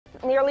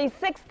Nearly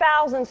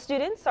 6,000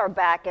 students are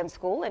back in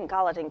school in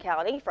Colleton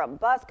County, from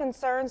bus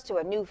concerns to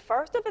a new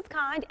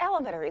first-of-its-kind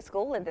elementary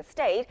school in the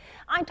state.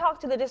 I talked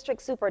to the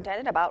district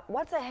superintendent about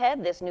what's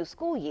ahead this new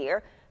school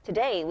year.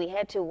 Today, we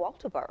head to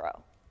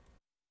Walterboro.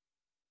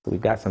 We've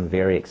got some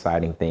very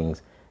exciting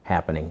things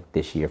happening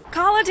this year.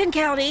 Colleton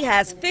County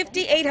has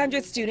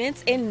 5,800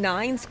 students in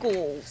 9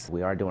 schools.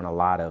 We are doing a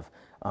lot of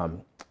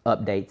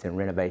updates and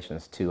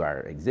renovations to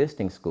our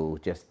existing schools,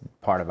 just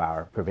part of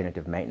our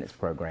preventative maintenance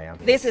program.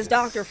 This is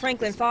Dr.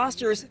 Franklin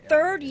Foster's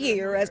 3rd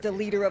year as the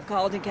leader of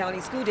Colleton County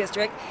School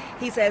District.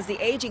 He says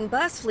the aging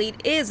bus fleet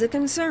is a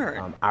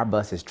concern. Our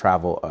buses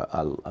travel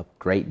a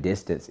great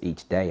distance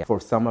each day. For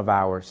some of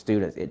our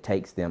students, it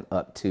takes them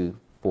up to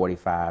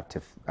 45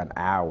 to an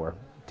hour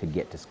to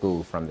get to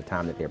school from the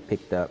time that they're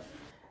picked up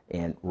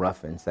in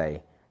Ruffin,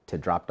 say, to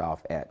dropped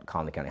off at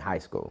Colleton County High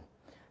School.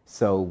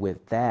 So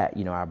with that,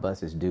 our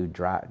buses do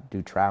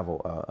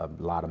travel a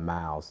lot of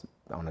miles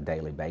on a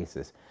daily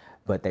basis,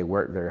 but they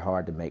work very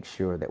hard to make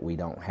sure that we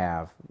don't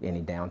have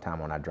any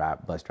downtime on our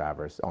bus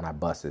drivers on our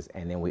buses.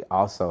 And then we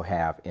also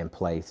have in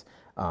place,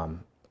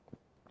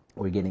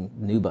 we're getting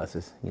new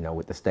buses,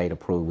 with the state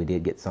approved. We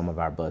did get some of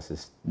our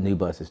new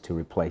buses to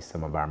replace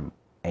some of our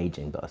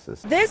aging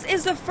buses. This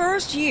is the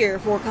first year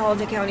for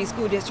Colleton County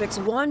School District's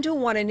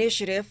one-to-one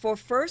initiative for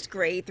 1st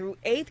grade through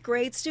 8th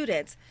grade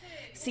students.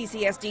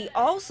 CCSD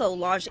also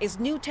launched its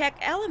new tech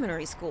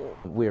elementary school.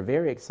 We're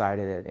very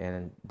excited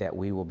and that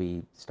we will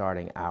be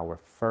starting our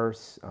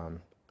first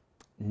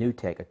new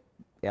tech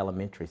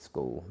elementary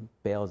school.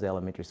 Bells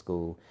Elementary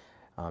School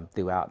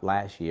throughout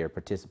last year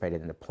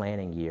participated in the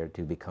planning year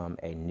to become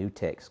a new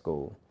tech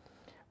school.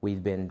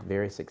 We've been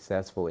very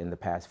successful in the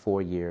past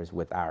 4 years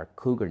with our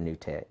Cougar New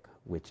Tech,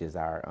 which is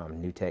our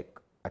New Tech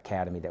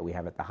Academy that we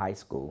have at the high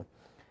school.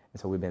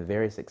 And so we've been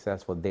very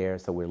successful there,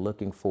 so we're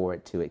looking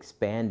forward to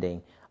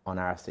expanding on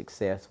our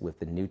success with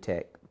the New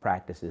Tech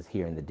practices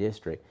here in the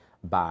district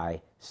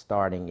by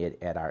starting it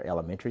at our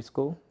elementary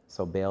school.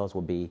 So Bells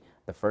will be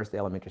the first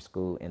elementary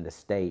school in the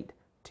state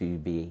to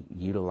be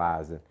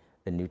utilizing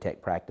the New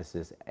Tech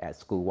practices at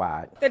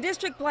school-wide. The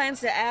district plans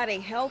to add a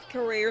Health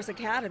Careers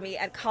Academy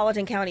at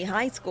Colleton County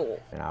High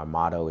School. And our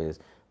motto is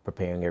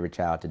preparing every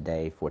child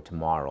today for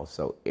tomorrow.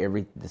 So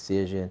every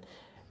decision,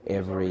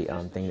 every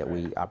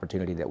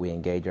opportunity that we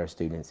engage our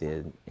students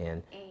in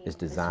is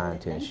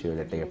designed to ensure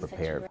that they are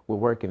prepared. We're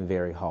working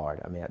very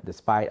hard. I mean,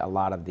 despite a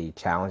lot of the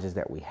challenges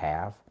that we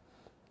have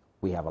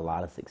a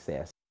lot of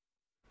success.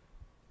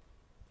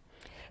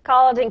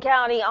 Colleton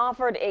County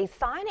offered a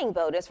signing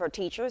bonus for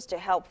teachers to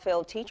help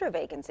fill teacher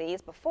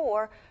vacancies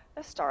before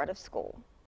the start of school.